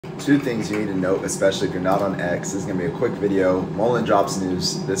Two things you need to note, especially if you're not on X. This is going to be a quick video. Mullen drops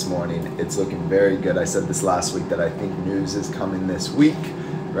news this morning. It's looking very good. I said this last week that I think news is coming this week,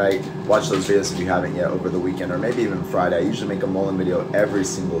 right? Watch those videos if you haven't yet over the weekend, or maybe even Friday. I usually make a Mullen video every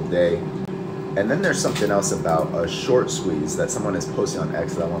single day. And then there's something else about a short squeeze that someone is posting on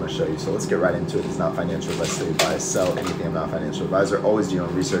X that I want to show you. So let's get right into it. It's not financial advice to buy, sell anything. I'm not a financial advisor. Always do your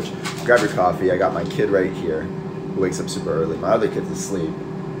own research. Grab your coffee. I got my kid right here who wakes up super early. My other kid's asleep.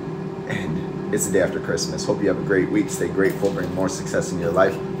 And it's the day after Christmas. Hope you have a great week. Stay grateful. Bring more success in your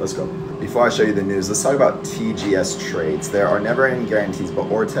life. Let's go. Before I show you the news, let's talk about TGS trades. There are never any guarantees, but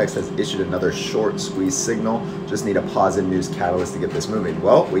Ortex has issued another short squeeze signal. Just need a positive news catalyst to get this moving.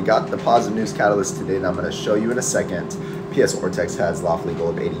 Well, we got the positive news catalyst today, and I'm going to show you in a second. PS Ortex has lofty goal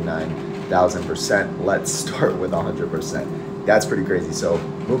of 89,000%. Let's start with 100%. That's pretty crazy. So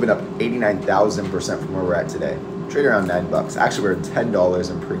moving up 89,000% from where we're at today. Trade around $9. Actually, we're at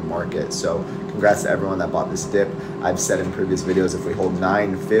 $10 in pre-market. So congrats to everyone that bought this dip. I've said in previous videos, if we hold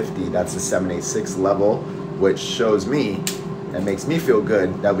 950, that's the 786 level, which shows me and makes me feel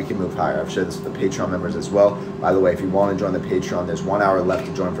good that we can move higher. I've shared this with the Patreon members as well. By the way, if you want to join the Patreon, there's 1 hour left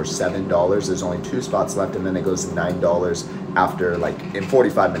to join for $7. There's only 2 spots left, and then it goes to $9 after, like, in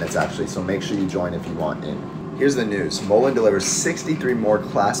 45 minutes actually. So make sure you join if you want in. Here's the news. Mullen delivers 63 more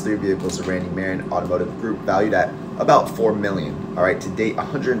Class 3 vehicles to Randy Marion Automotive Group, valued at about $4 million. All right, to date,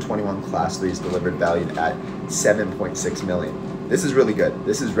 121 Class 3s delivered, valued at $7.6 million. This is really good.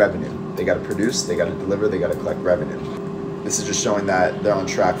 This is revenue. They got to produce, they got to deliver, they got to collect revenue. This is just showing that they're on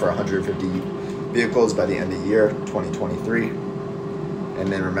track for 150 vehicles by the end of the year, 2023. And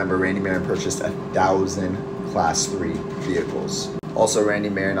then remember, Randy Marion purchased 1,000 Class 3 vehicles. Also, Randy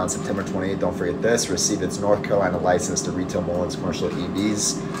Marion on September 28th, don't forget this, received its North Carolina license to retail Mullen's commercial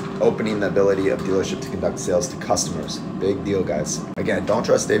EVs, opening the ability of dealership to conduct sales to customers. Big deal, guys. Again, don't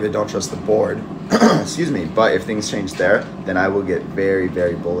trust David, don't trust the board, excuse me, but if things change there, then I will get very,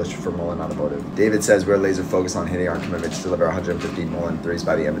 very bullish for Mullen Automotive. David says we're laser focused on hitting our commitment to deliver 150 Mullen 3s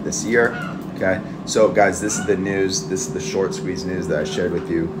by the end of this year. Okay, so guys, this is the news. This is the short squeeze news that I shared with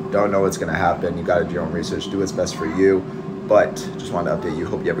you. Don't know what's gonna happen. You gotta do your own research, do what's best for you. But just wanted to update you.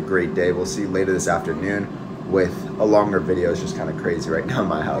 Hope you have a great day. We'll see you later this afternoon with a longer video. It's just kind of crazy right now in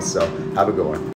my house. So have a good one.